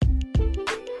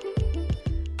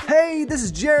Hey, this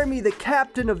is Jeremy, the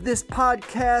captain of this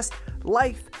podcast,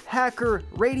 Life Hacker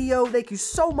Radio. Thank you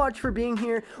so much for being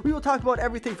here. We will talk about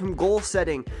everything from goal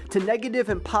setting to negative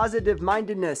and positive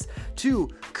mindedness to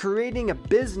creating a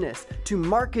business to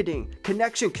marketing,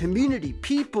 connection, community,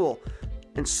 people,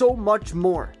 and so much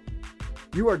more.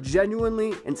 You are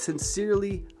genuinely and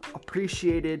sincerely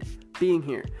appreciated being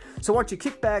here. So why don't you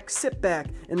kick back, sit back,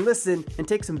 and listen and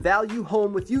take some value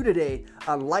home with you today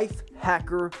on Life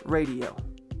Hacker Radio.